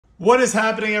What is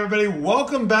happening, everybody?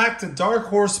 Welcome back to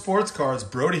Darkhorse Sports Cards.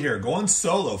 Brody here, going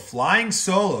solo, flying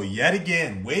solo yet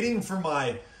again, waiting for my,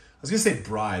 I was going to say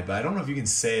bride, but I don't know if you can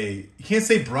say, you can't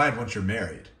say bride once you're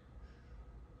married.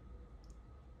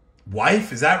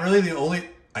 Wife? Is that really the only,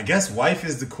 I guess wife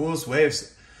is the coolest way of,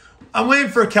 I'm waiting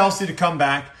for Kelsey to come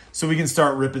back so we can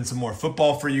start ripping some more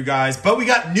football for you guys. But we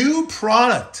got new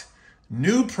product.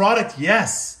 New product,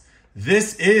 yes.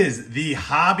 This is the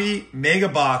Hobby Mega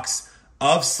Box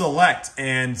of Select,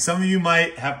 and some of you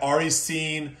might have already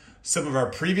seen some of our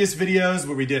previous videos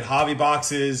where we did hobby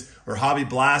boxes or hobby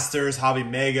blasters, hobby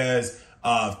megas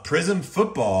of Prizm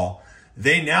football.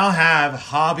 They now have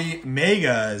hobby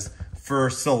megas for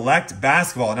Select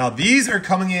basketball. Now these are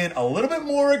coming in a little bit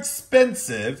more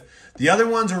expensive. The other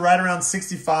ones are right around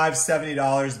 $65,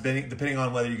 $70, depending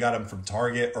on whether you got them from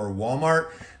Target or Walmart.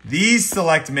 These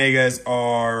Select megas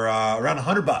are around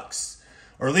 $100.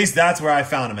 Or at least that's where I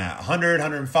found them at. 100,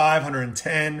 105,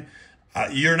 110.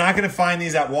 You're not going to find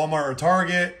these at Walmart or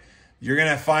Target. You're going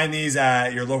to find these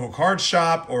at your local card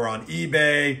shop or on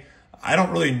eBay. I don't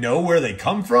really know where they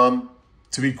come from,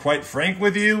 to be quite frank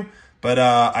with you. But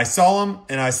I saw them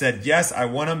and I said, yes, I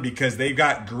want them because they've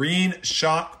got green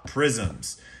shock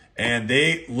prisms. And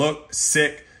they look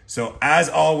sick. So as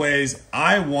always,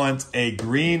 I want a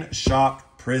green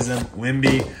shock prism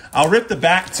Wemby. I'll rip the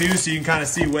back too so you can kind of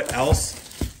see what else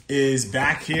is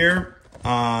back here.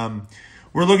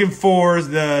 We're looking for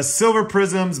the silver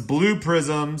prisms, blue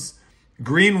prisms,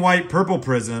 green, white, purple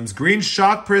prisms, green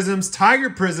shock prisms, tiger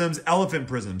prisms, elephant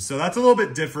prisms. So that's a little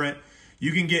bit different.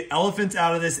 You can get elephants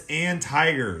out of this and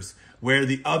tigers, where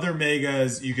the other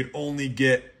megas, you could only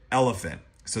get elephant.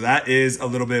 So that is a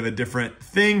little bit of a different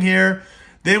thing here.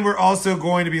 Then we're also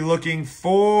going to be looking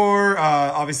for,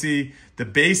 obviously, the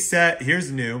base set. Here's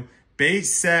new.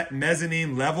 Base set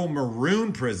mezzanine level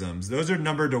maroon prisms. Those are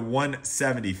numbered to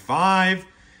 175.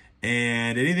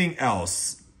 And anything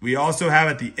else. We also have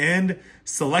at the end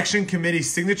selection committee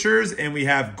signatures, and we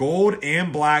have gold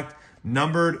and black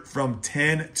numbered from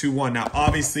 10 to 1. Now,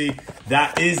 obviously,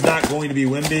 that is not going to be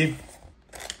Wemby.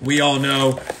 We all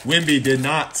know Wemby did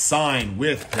not sign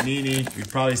with Panini. We've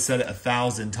probably said it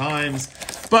 1,000 times.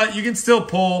 But you can still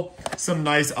pull some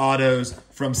nice autos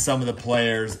from some of the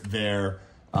players there.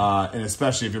 And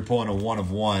especially if you're pulling a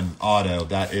 1-of-1 auto,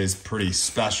 that is pretty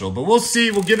special. But we'll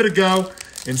see. We'll give it a go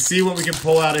and see what we can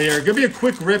pull out of here. Going to be a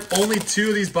quick rip. Only 2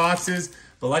 of these boxes.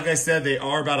 But like I said, they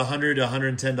are about $100 to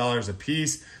 $110 a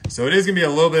piece. So it is going to be a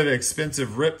little bit of an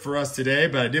expensive rip for us today.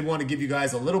 But I did want to give you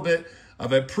guys a little bit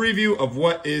of a preview of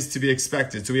what is to be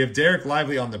expected. So we have Derek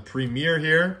Lively on the Premier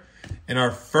here. And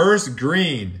our first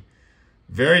green,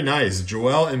 very nice,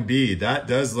 Joel Embiid. That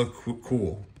does look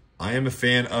cool. I am a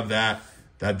fan of that.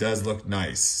 That does look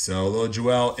nice. So a little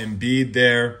Joel Embiid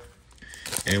there.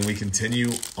 And we continue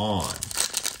on.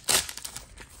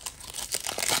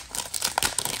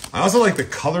 I also like the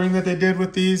coloring that they did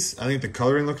with these. I think the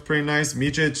coloring looks pretty nice.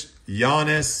 Micic,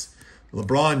 Giannis,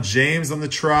 LeBron James on the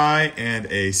try, and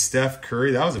a Steph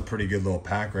Curry. That was a pretty good little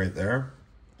pack right there.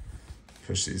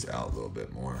 Push these out a little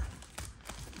bit more.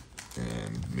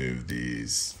 And move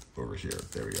these over here.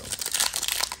 There we go.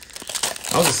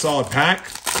 That was a solid pack.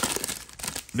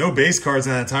 No base cards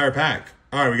in that entire pack.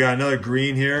 All right, we got another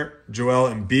green here. Joel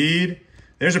Embiid.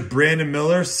 There's a Brandon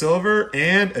Miller silver,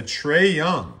 and a Trae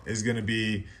Young is going to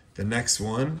be the next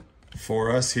one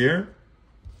for us here.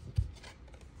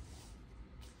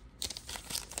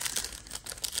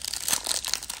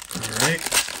 All right.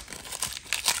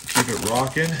 Keep it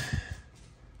rocking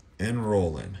and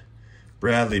rolling.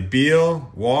 Bradley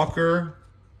Beal, Walker,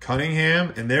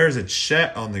 Cunningham, and there's a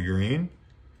Chet on the green.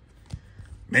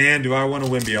 Man, do I want a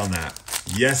Wemby on that.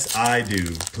 Yes, I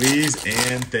do. Please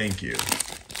and thank you.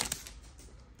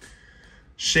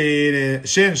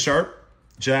 Shannon Sharp,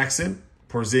 Jackson,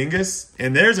 Porzingis.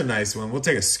 And there's a nice one. We'll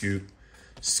take a Scoot.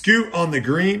 Scoot on the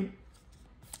green.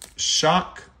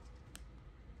 Shock.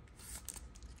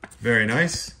 Very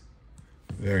nice.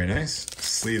 Very nice.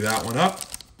 Sleeve that one up.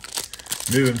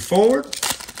 Moving forward.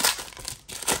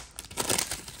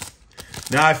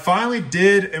 Now, I finally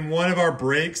did, in one of our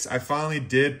breaks, I finally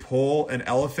did pull an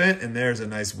elephant, and there's a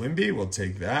nice Wemby. We'll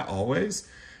take that always.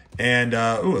 And,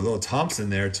 ooh, a little Thompson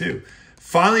there, too.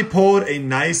 Finally pulled a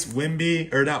nice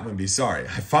Wemby, or not Wemby, sorry.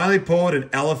 I finally pulled an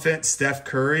elephant Steph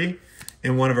Curry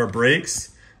in one of our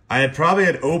breaks. I had probably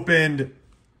opened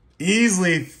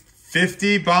easily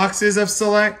 50 boxes of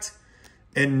Select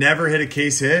and never hit a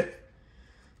case hit.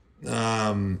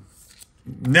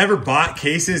 Never bought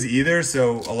cases either,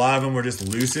 so a lot of them were just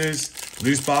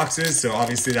loose boxes. So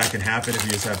obviously that can happen if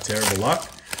you just have terrible luck.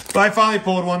 But I finally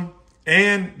pulled one,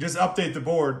 and just update the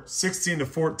board, 16 to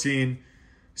 14.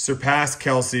 surpass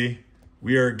Kelsey.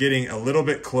 We are getting a little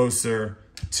bit closer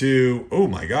to, oh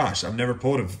my gosh, I've never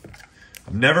pulled a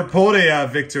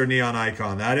Victor Neon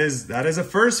Icon. That is a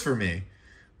first for me.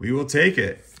 We will take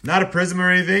it. Not a Prism or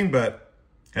anything, but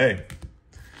hey,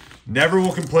 never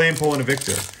will complain pulling a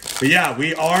Victor. But yeah,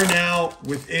 we are now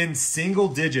within single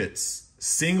digits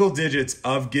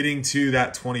of getting to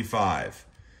that 25.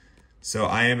 So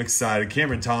I am excited.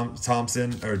 Cameron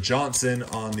Johnson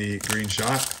on the green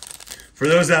shot. For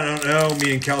those that don't know,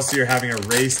 me and Kelsey are having a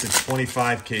race to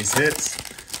 25 case hits.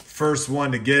 First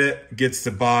one to get it gets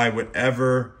to buy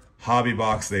whatever hobby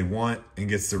box they want and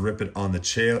gets to rip it on the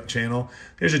channel.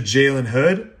 There's a Jalen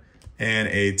Hood and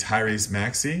a Tyrese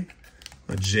Maxey.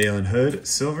 A Jalen Hood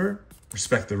silver.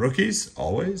 Respect the rookies,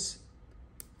 always.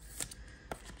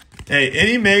 Hey,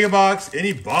 any mega box,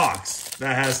 any box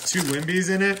that has 2 Wembys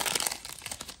in it,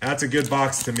 that's a good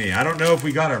box to me. I don't know if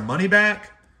we got our money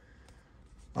back.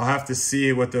 I'll have to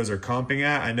see what those are comping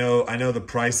at. I know the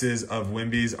prices of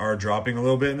Wembys are dropping a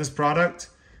little bit in this product.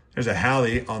 There's a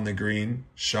Hallie on the green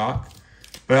shock.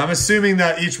 But I'm assuming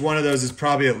that each one of those is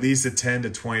probably at least a $10 to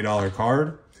 $20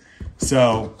 card.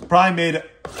 So probably made,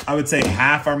 I would say,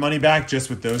 half our money back just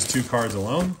with those 2 cards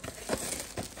alone.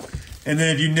 And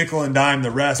then if you nickel and dime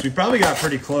the rest, we probably got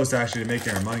pretty close actually to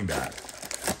making our money back.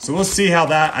 So we'll see how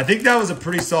that, I think that was a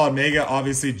pretty solid mega,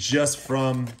 obviously just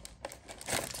from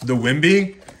the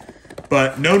Wemby.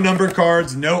 But no number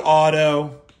cards, no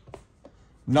auto,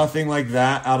 nothing like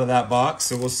that out of that box.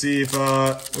 So we'll see if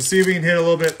we can hit a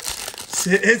little bit,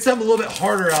 hit something a little bit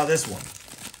harder out of this one.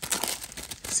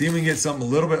 See if we can get something a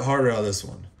little bit harder out of this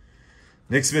one.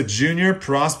 Nick Smith Jr.,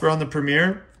 Prosper on the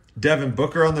Premier, Devin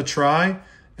Booker on the Try,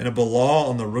 and a Bilal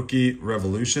on the Rookie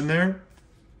Revolution there.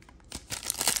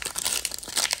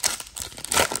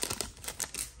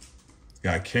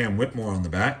 Got Cam Whitmore on the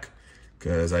back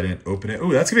because I didn't open it.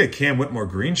 Oh, that's going to be a Cam Whitmore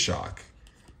green shock.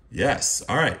 Yes.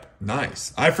 All right.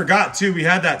 Nice. I forgot, too, we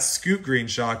had that Scoot green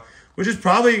shock, which is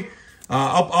probably,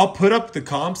 I'll put up the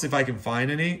comps if I can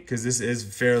find any because this is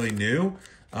fairly new.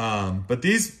 But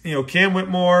these, Cam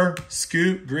Whitmore,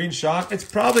 Scoot, green shock, it's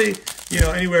probably,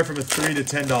 anywhere from a $3 to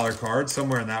 $10 card,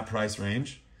 somewhere in that price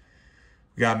range.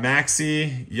 We got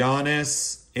Maxey,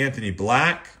 Giannis, Anthony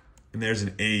Black, and there's an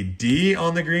AD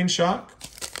on the green shock.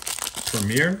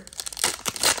 Premier.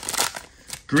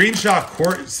 Green shock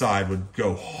courtside would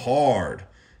go hard.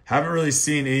 Haven't really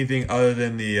seen anything other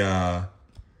than the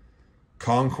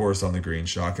concourse on the green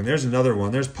shock. And there's another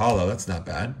one. There's Paulo. That's not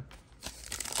bad.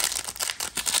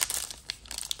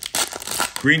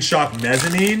 Green shock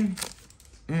mezzanine.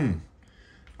 All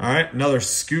right, another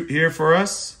Scoot here for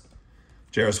us.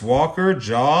 Jarris Walker,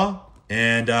 Jaw,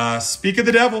 and speak of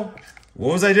the devil.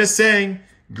 What was I just saying?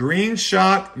 Green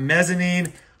shock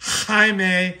mezzanine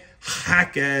Jaime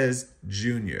Jaquez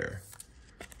Jr.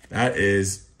 That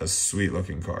is a sweet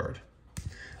looking card.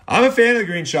 I'm a fan of the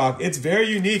green shock. It's very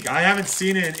unique. I haven't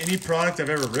seen it in any product I've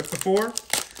ever ripped before.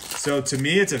 So to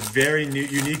me, it's a very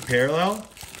unique parallel.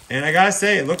 And I gotta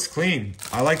say, it looks clean.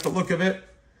 I like the look of it.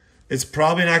 It's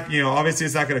probably not, obviously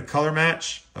it's not gonna color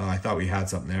match. Oh, I thought we had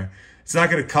something there. It's not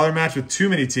gonna color match with too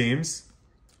many teams.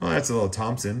 Well, that's a little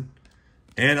Thompson.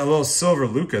 And a little silver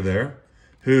Luka there,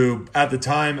 who at the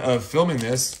time of filming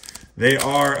this, they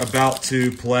are about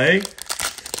to play.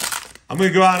 I'm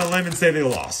gonna go out on a limb and say they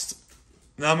lost.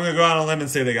 Now I'm gonna go out on a limb and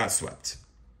say they got swept.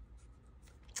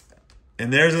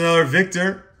 And there's another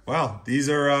Victor. Wow, these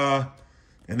are,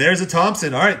 and there's a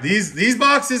Thompson. All right, these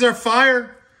boxes are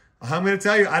fire. I'm going to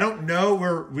tell you, I don't know.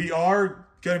 We are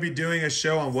going to be doing a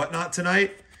show on Whatnot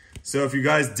tonight. So if you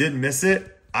guys did miss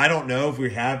it, I don't know if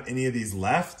we have any of these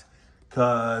left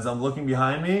because I'm looking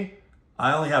behind me.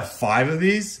 I only have 5 of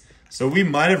these. So we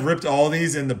might have ripped all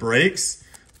these in the breaks.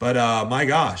 But my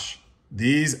gosh,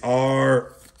 these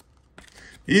are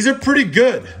pretty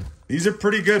good. These are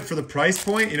pretty good for the price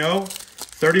point,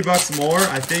 $30 more.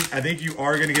 I think you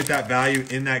are going to get that value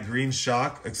in that green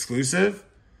shock exclusive.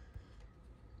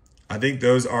 I think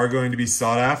those are going to be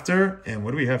sought after. And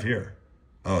what do we have here?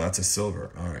 Oh, that's a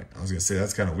silver. All right. I was going to say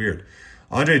that's kind of weird.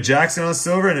 Andre Jackson on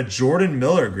silver and a Jordan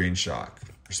Miller green shock.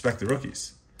 Respect the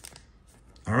rookies.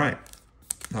 All right.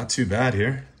 Not too bad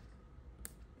here.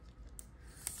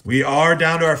 We are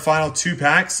down to our final 2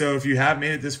 packs. So if you have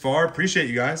made it this far, appreciate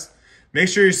you guys. Make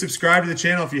sure you subscribe to the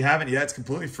channel if you haven't yet. It's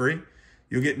completely free.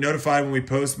 You'll get notified when we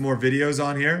post more videos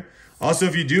on here. Also,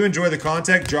 if you do enjoy the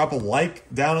content, drop a like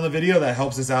down on the video. That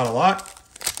helps us out a lot.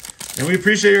 And we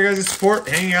appreciate your guys' support,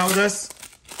 hanging out with us.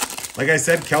 Like I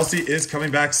said, Kelsey is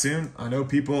coming back soon. I know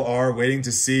people are waiting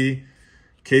to see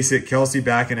Case Hit Kelsey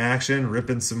back in action,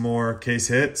 ripping some more case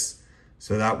hits.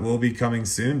 So that will be coming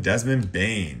soon. Desmond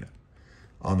Bain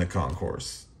on the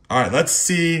concourse. All right, let's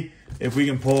see if we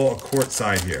can pull a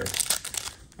courtside here.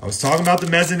 I was talking about the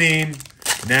mezzanine.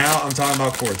 Now I'm talking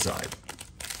about courtside.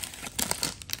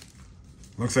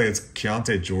 Looks like it's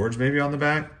Keontae George maybe on the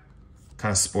back.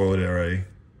 Kind of spoiled it already.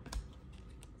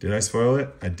 Did I spoil it?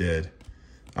 I did.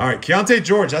 All right, Keontae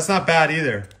George. That's not bad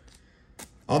either.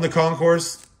 On the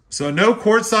concourse. So no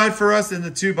courtside for us in the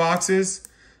 2 boxes.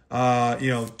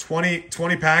 20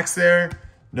 packs there.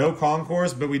 No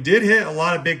concourse. But we did hit a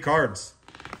lot of big cards.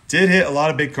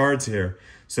 Here.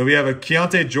 So we have a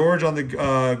Keontae George on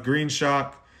the green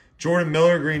shock. Jordan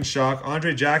Miller green shock.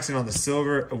 Andre Jackson on the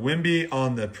silver. A Wemby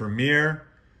on the premier.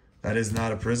 That is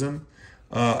not a prism.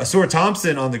 Asor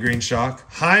Thompson on the green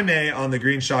shock. Jaime on the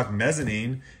green shock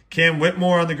mezzanine. Cam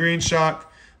Whitmore on the green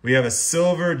shock. We have a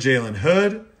silver Jalen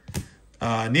Hood.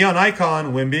 Neon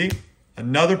Icon Wemby.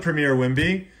 Another premier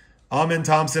Wemby. Amen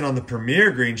Thompson on the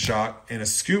premier green shock. And a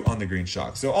Scoot on the green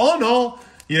shock. So all in all,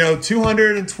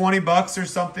 $220 or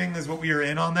something is what we are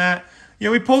in on that.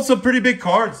 We pulled some pretty big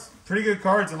cards. Pretty good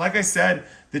cards. And like I said,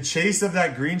 the chase of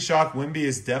that green shock Wemby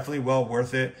is definitely well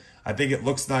worth it. I think it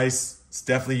looks nice. It's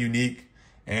definitely unique.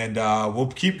 And we'll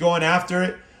keep going after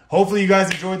it. Hopefully you guys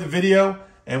enjoyed the video.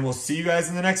 And we'll see you guys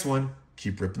in the next one.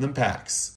 Keep ripping them packs.